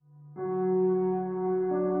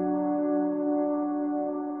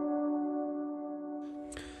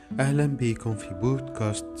أهلا بيكم في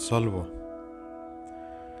بودكاست صلوة.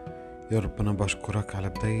 يا رب أنا بشكرك على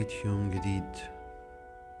بداية يوم جديد،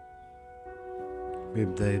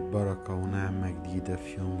 ببداية بركة ونعمة جديدة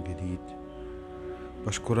في يوم جديد.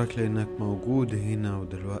 بشكرك لأنك موجود هنا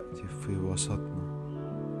ودلوقتي في وسطنا.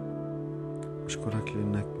 بشكرك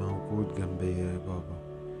لأنك موجود جنبي يا بابا.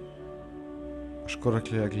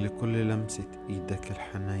 بشكرك لأجل كل لمسة إيدك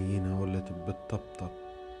الحنينة واللي بتطبطب.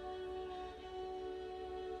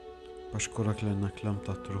 بشكرك لأنك لم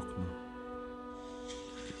تتركنا.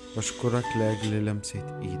 بشكرك لأجل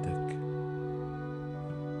لمسة إيدك.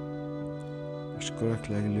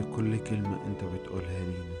 بشكرك لأجل كل كلمة أنت بتقولها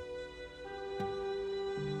لينا.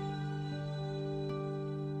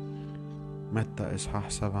 متى إصحاح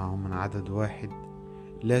 7 من عدد 1: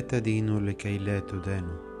 لا تدينوا لكي لا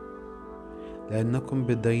تدانوا، لأنكم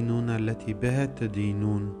بالدينونة التي بها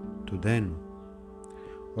تدينون تدانوا،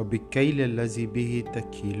 وبالكيل الذي به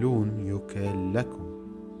تكيلون يكال لكم.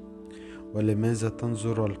 ولماذا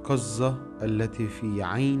تنظر القزة التي في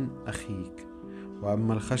عين أخيك،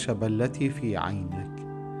 وأما الخشبة التي في عينك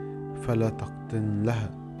فلا تقتن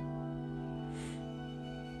لها؟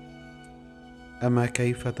 أما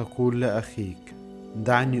كيف تقول لأخيك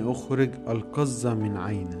دعني أخرج القزة من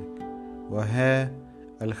عينك وها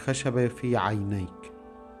الخشبة في عينيك؟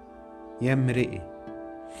 يا امرئ،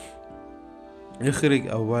 اخرج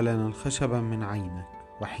أولا الخشبة من عينك،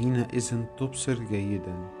 وحينئذ تبصر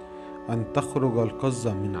جيدا أن تخرج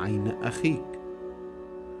القزة من عين أخيك.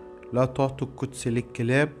 لا تعطوا القدس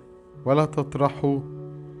للكلاب، ولا تطرحوا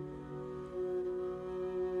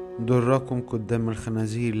دركم قدام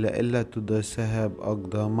الخنازير، لئلا تداسها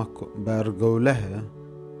بأرجلها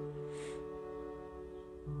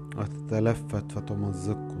وتتلفت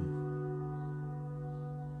فتمزقكم.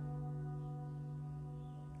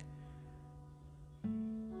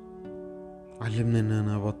 علمنا ان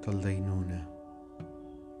انا ابطل دينونة.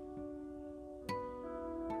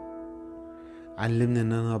 علمنا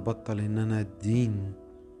ان انا ابطل ان انا ادين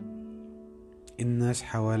الناس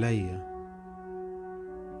حواليا.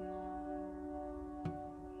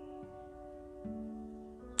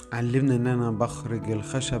 علمنا ان انا بخرج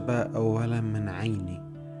الخشبة اولا من عيني،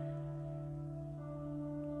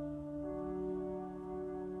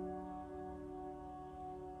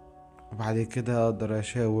 وبعد كده اقدر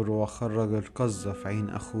اشاور واخرج القزة في عين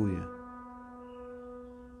اخويا.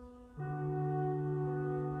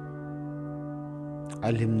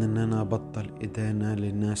 علمنا ان انا ابطل ادانة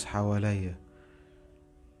للناس حواليا.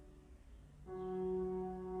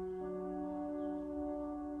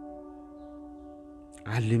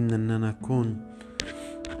 علمنا ان انا اكون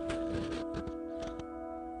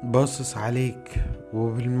باصص عليك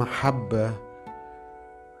وبالمحبة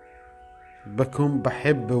بكون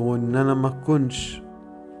بحب، وان انا ما اكونش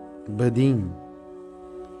بدين.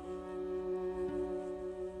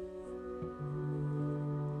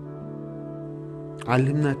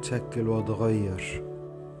 علمنا اتشكل واتغير.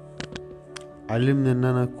 علمنا ان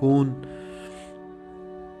انا اكون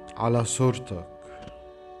على صورتك.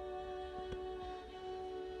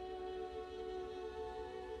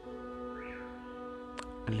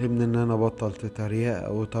 علمنا ان انا بطلت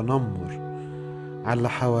تريقة وتنمر على اللي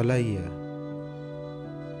حواليا.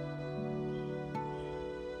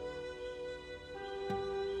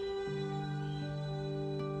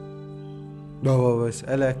 بابا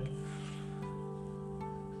بسألك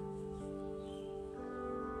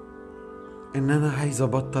ان انا عايز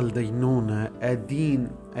ابطل دينونة، ادين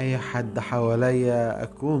اي حد حواليا،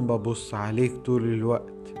 اكون ببص عليك طول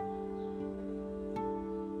الوقت.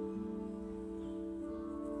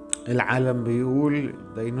 العالم بيقول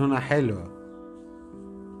دينونة حلوة،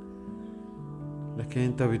 لكن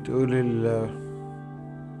انت بتقول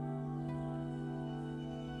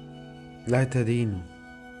لا تدينوا،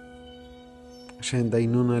 عشان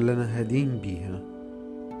دينونة اللي انا هدين بيها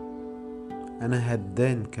انا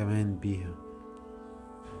هدان كمان بيها.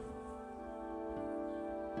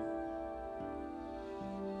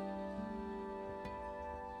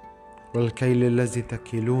 والكيل الذي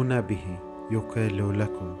تكيلون به يكال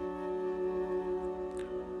لكم.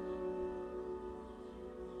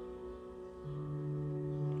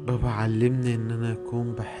 بابا علمني ان انا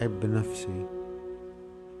اكون بحب نفسي.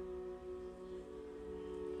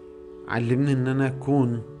 علمني ان انا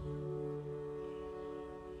اكون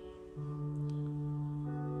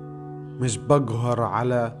مش بجهر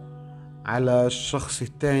على الشخص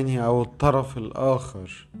التاني او الطرف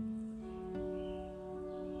الاخر.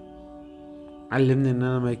 علمني ان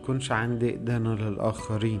انا ما يكونش عندي ادانة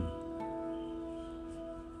للاخرين.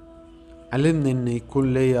 علمني ان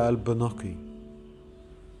يكون ليا قلب نقي،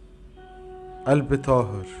 قلب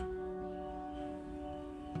طاهر.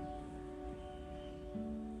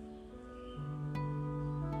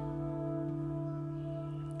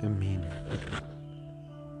 آمين.